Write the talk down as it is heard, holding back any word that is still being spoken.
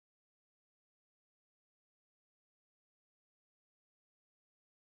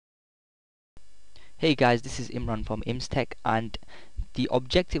Hey guys, this is Imran from Imstech, and the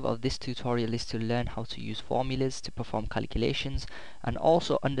objective of this tutorial is to learn how to use formulas to perform calculations and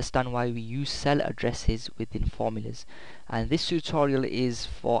also understand why we use cell addresses within formulas. And this tutorial is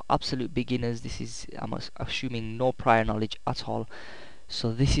for absolute beginners. This is, I'm assuming, no prior knowledge at all.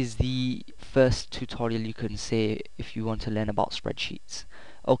 So this is the first tutorial you can say if you want to learn about spreadsheets.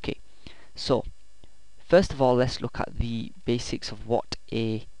 Okay, so first of all, let's look at the basics of what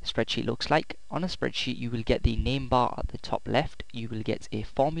a spreadsheet looks like. On a spreadsheet, you will get the name bar at the top left, you will get a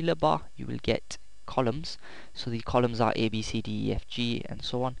formula bar, you will get columns, so the columns are A, B, C, D, E, F, G, and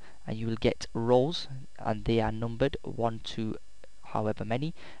so on, and you will get rows, and they are numbered 1 to however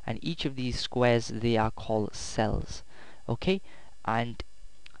many, and each of these squares, they are called cells. Okay, and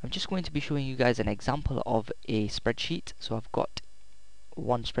I'm just going to be showing you guys an example of a spreadsheet. So I've got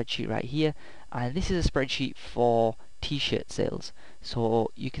one spreadsheet right here, and this is a spreadsheet for t-shirt sales. So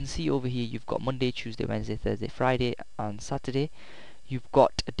you can see over here you've got Monday, Tuesday, Wednesday, Thursday, Friday and Saturday. You've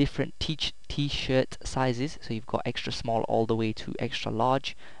got different t-shirt sizes, so you've got extra small all the way to extra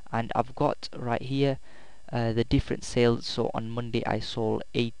large, and I've got right here the different sales. So on Monday I sold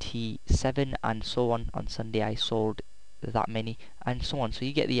 87 and so on Sunday I sold that many and so on. So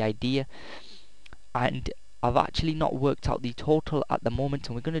you get the idea, and I've actually not worked out the total at the moment,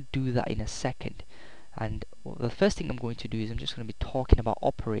 and we're going to do that in a second. And the first thing I'm going to do is I'm just going to be talking about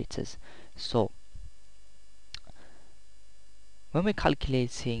operators. So when we're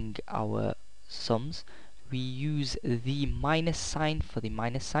calculating our sums, we use the minus sign for the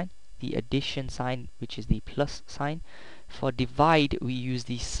minus sign, the addition sign, which is the plus sign. For divide, we use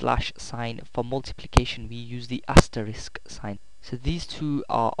the slash sign. For multiplication, we use the asterisk sign. So these two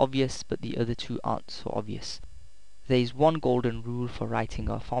are obvious, but the other two aren't so obvious. There is one golden rule for writing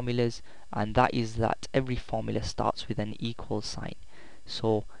our formulas, and that is that every formula starts with an equal sign.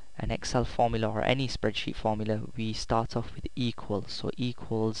 So an Excel formula or any spreadsheet formula, we start off with equals. So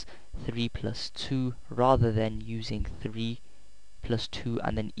equals 3 plus 2, rather than using 3 plus 2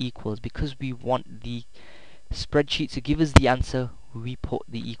 and then equals. Because we want the spreadsheet to give us the answer, we put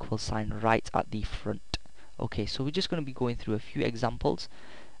the equal sign right at the front. Okay, so we're just going to be going through a few examples,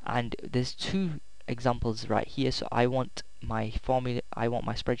 and there's two examples right here. So I want my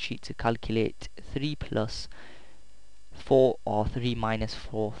spreadsheet to calculate 3 plus 4 or 3 minus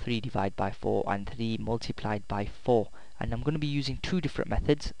 4, 3 divided by 4 and 3 multiplied by 4, and I'm going to be using two different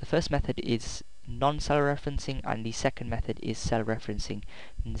methods. The first method is non-cell referencing and the second method is cell referencing,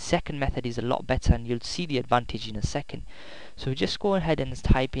 and the second method is a lot better, and you'll see the advantage in a second. So just go ahead and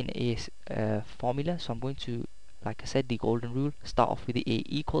type in a formula. So I'm going to, like I said, the golden rule, start off with the a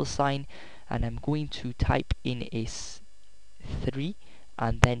equal sign, and I'm going to type in a 3,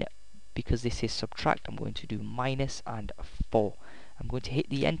 and then because this is subtract, I'm going to do minus and 4. I'm going to hit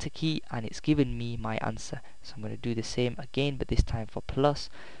the enter key, and it's given me my answer. So I'm going to do the same again, but this time for plus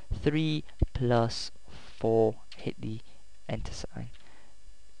 3 plus 4, hit the enter sign,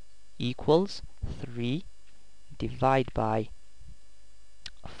 equals 3 divide by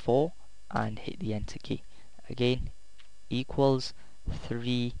 4 and hit the enter key. Again, equals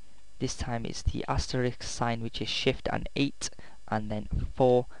 3, this time it's the asterisk sign, which is shift and 8, and then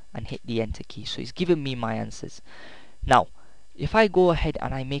 4 and hit the enter key. So it's given me my answers. Now if I go ahead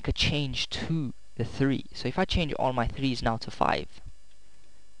and I make a change to the 3, so if I change all my 3's now to 5,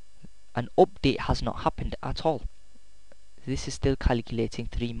 an update has not happened at all. This is still calculating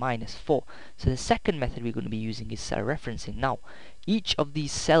 3 minus 4. So the second method we're going to be using is cell referencing. Now each of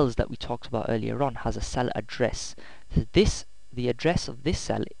these cells that we talked about earlier on has a cell address. So the address of this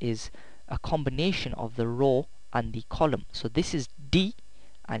cell is a combination of the row and the column. So this is D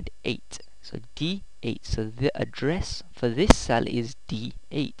and 8. So D8. So the address for this cell is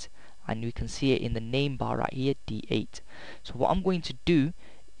D8, and we can see it in the name bar right here, D8. So what I'm going to do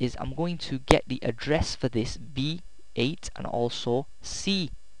is I'm going to get the address for this B8 and also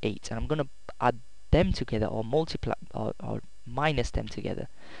C8, and I'm going to add them together or multiply or minus them together.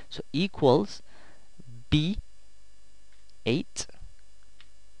 So equals B8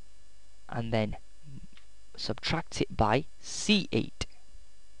 and then subtract it by C8,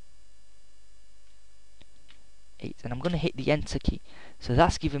 and I'm going to hit the enter key. So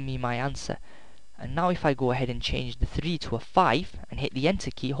that's given me my answer. And now if I go ahead and change the 3 to a 5 and hit the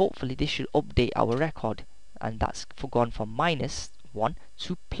enter key, hopefully this should update our record, and that's gone from minus 1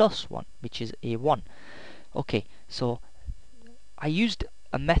 to plus 1, which is a 1. Okay, so I used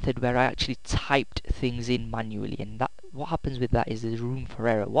a method where I actually typed things in manually, and that what happens with that is there's room for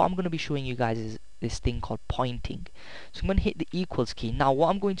error. What I'm going to be showing you guys is this thing called pointing. So I'm going to hit the equals key. Now what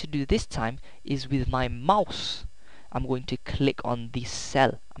I'm going to do this time is with my mouse, I'm going to click on the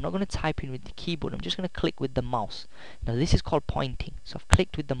cell. I'm not going to type in with the keyboard, I'm just going to click with the mouse. Now this is called pointing. So I've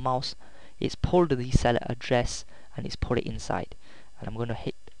clicked with the mouse, it's pulled the cell address and it's put it inside. And I'm going to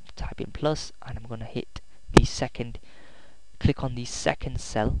type in plus, and I'm going to hit the second, click on the second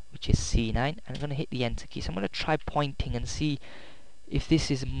cell, which is C9, and I'm going to hit the enter key. So I'm going to try pointing and see if this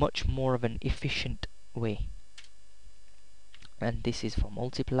is much more of an efficient way. And this is for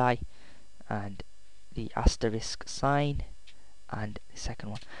multiply, and the asterisk sign, and the second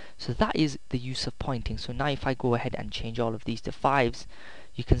one. So that is the use of pointing. So now if I go ahead and change all of these to 5s,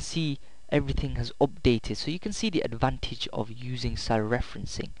 you can see everything has updated. So you can see the advantage of using cell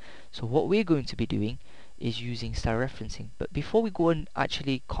referencing. So what we're going to be doing is using cell referencing. But before we go and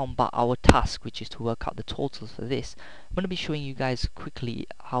actually combat our task, which is to work out the totals for this, I'm going to be showing you guys quickly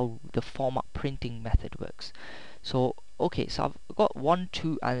how the format printing method works. So okay, so I've got 1,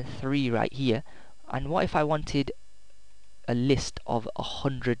 2 and 3 right here, and what if I wanted a list of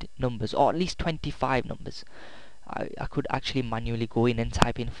 100 numbers, or at least 25 numbers? I could actually manually go in and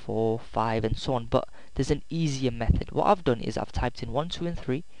type in 4, 5 and so on, but there's an easier method. What I've done is I've typed in 1, 2 and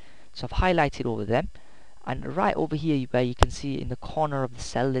 3, so I've highlighted over them, and right over here where you can see in the corner of the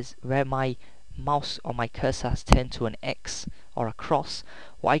cell is where my mouse or my cursor has turned to an X or a cross.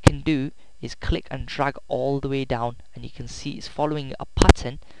 What I can do is click and drag all the way down, and you can see it's following a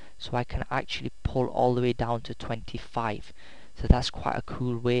pattern, so I can actually pull all the way down to 25. So that's quite a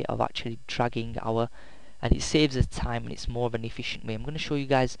cool way of actually dragging our, and it saves us time, and it's more of an efficient way. I'm going to show you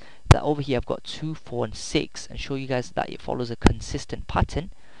guys that over here I've got 2, 4 and 6, and show you guys that it follows a consistent pattern.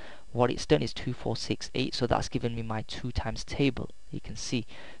 What it's done is 2, 4, 6, 8, so that's given me my 2 times table, you can see.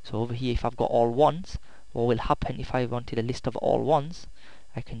 So over here if I've got all ones, what will happen if I wanted a list of all ones,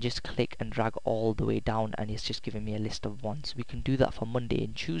 I can just click and drag all the way down, and it's just giving me a list of ones. We can do that for Monday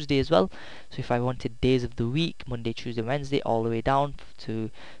and Tuesday as well. So if I wanted days of the week, Monday, Tuesday, Wednesday, all the way down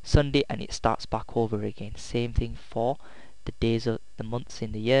to Sunday, and it starts back over again. Same thing for the days of the months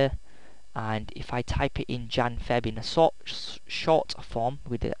in the year. And if I type it in Jan, Feb in a short form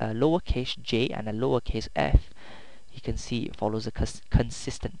with a lowercase j and a lowercase f, you can see it follows a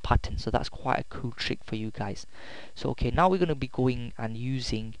consistent pattern. So that's quite a cool trick for you guys. So okay, now we're going to be going and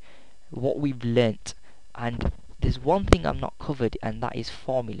using what we've learnt, and there's one thing I'm not covered, and that is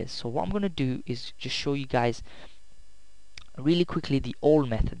formulas. So what I'm going to do is just show you guys really quickly the old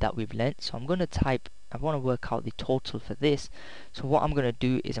method that we've learnt. So I'm going to type, I want to work out the total for this. So what I'm going to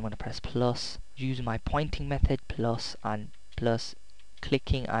do is I'm going to press plus, use my pointing method, plus and plus,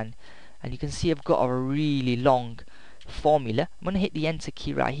 clicking, and you can see I've got a really long formula. I'm going to hit the enter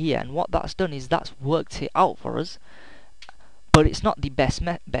key right here, and what that's done is that's worked it out for us, but it's not the best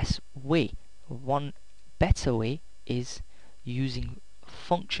way. One better way is using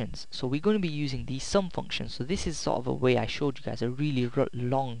functions. So we're going to be using the sum function. So this is sort of a way I showed you guys, a really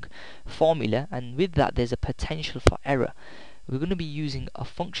long formula, and with that there's a potential for error. We're going to be using a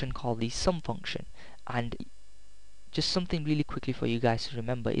function called the sum function, and just something really quickly for you guys to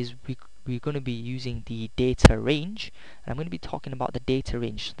remember is we're going to be using the data range, and I'm going to be talking about the data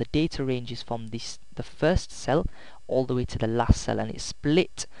range. So the data range is from the first cell all the way to the last cell, and it's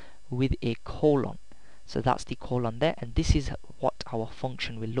split with a colon. So that's the colon there, and this is what our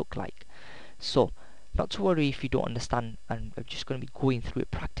function will look like. So not to worry if you don't understand, and I'm just going to be going through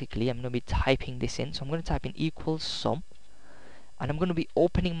it practically. I'm going to be typing this in. So I'm going to type in equals sum, and I'm going to be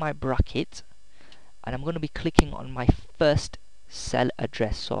opening my bracket, and I'm going to be clicking on my first cell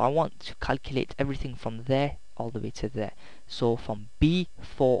address. So I want to calculate everything from there all the way to there. So from B4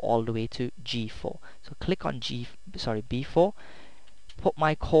 all the way to G4. So click on B4, put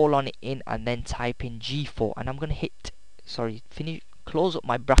my colon in, and then type in G4, and I'm going to hit, close up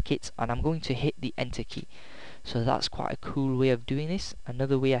my brackets, and I'm going to hit the enter key. So that's quite a cool way of doing this.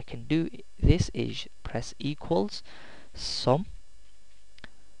 Another way I can do this is press equals sum,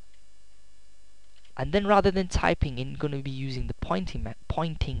 and then rather than typing in, I'm going to be using the pointing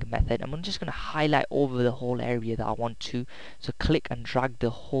method. I'm just going to highlight over the whole area that I want to. So click and drag the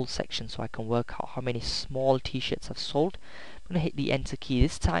whole section so I can work out how many small t-shirts I've sold. I'm going to hit the enter key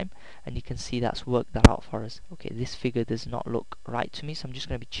this time, and you can see that's worked that out for us. Okay, this figure does not look right to me, so I'm just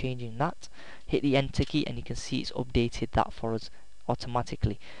going to be changing that. Hit the enter key, and you can see it's updated that for us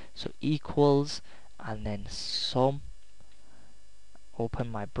automatically. So equals, and then sum, open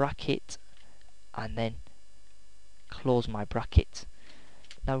my bracket, and then close my bracket.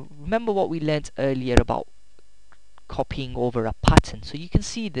 Now remember what we learnt earlier about copying over a pattern. So you can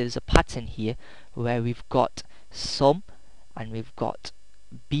see there's a pattern here where we've got sum, and we've got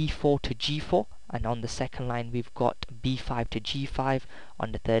B4 to G4, and on the second line we've got B5 to G5,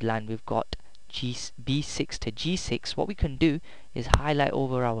 on the third line we've got B6 to G6, what we can do is highlight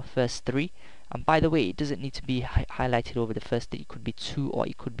over our first three. And by the way, it doesn't need to be highlighted over the first three. It could be 2 or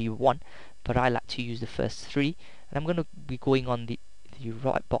it could be 1, but I like to use the first 3. And I'm going to be going on the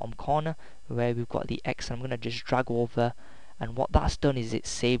right bottom corner where we've got the X. I'm going to just drag over, and what that's done is it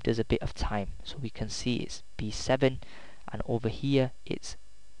saved us a bit of time. So we can see it's B7, and over here it's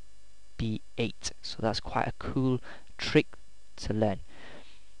B8. So that's quite a cool trick to learn.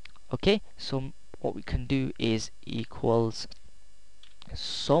 Okay, so what we can do is equals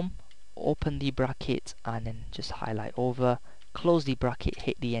sum, open the bracket, and then just highlight over, close the bracket,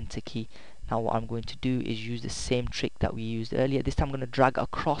 hit the enter key. Now what I'm going to do is use the same trick that we used earlier. This time I'm going to drag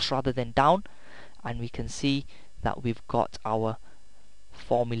across rather than down, and we can see that we've got our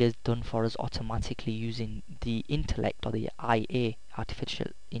formulas done for us automatically using the intellect, or the IA, artificial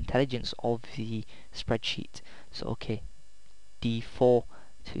intelligence of the spreadsheet. So okay, D4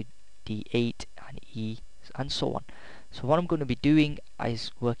 to D8 and E and so on. So what I'm going to be doing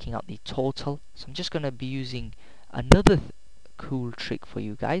is working out the total. So I'm just going to be using another cool trick for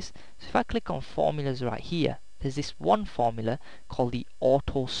you guys. So if I click on formulas right here, there's this one formula called the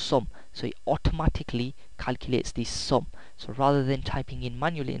auto sum. So it automatically calculates the sum. So rather than typing in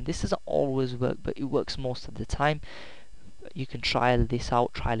manually, and this doesn't always work, but it works most of the time. You can trial this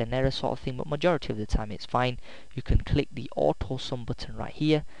out, trial and error sort of thing, but majority of the time it's fine. You can click the auto sum button right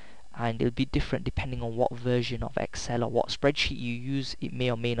here, and it'll be different depending on what version of Excel or what spreadsheet you use. It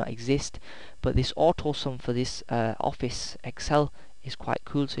may or may not exist, but this auto sum for this Office Excel is quite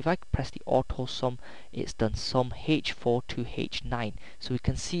cool. So if I press the auto sum, it's done sum H4 to H9. So we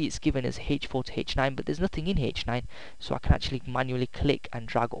can see it's given us H4 to H9, but there's nothing in H9, so I can actually manually click and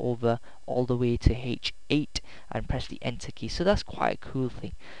drag over all the way to H8 and press the enter key. So that's quite a cool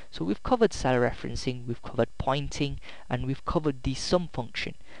thing. So we've covered cell referencing, we've covered pointing, and we've covered the sum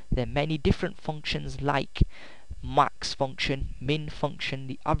function. There are many different functions like max function, min function,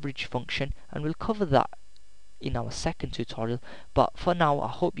 the average function, and we'll cover that in our second tutorial. But for now, I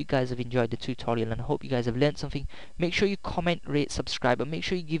hope you guys have enjoyed the tutorial, and I hope you guys have learned something. Make sure you comment, rate, subscribe, and make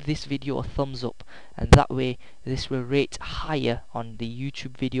sure you give this video a thumbs up, and that way this will rate higher on the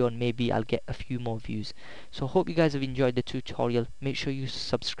YouTube video, and maybe I'll get a few more views. So I hope you guys have enjoyed the tutorial. Make sure you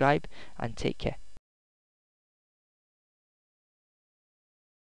subscribe, and take care.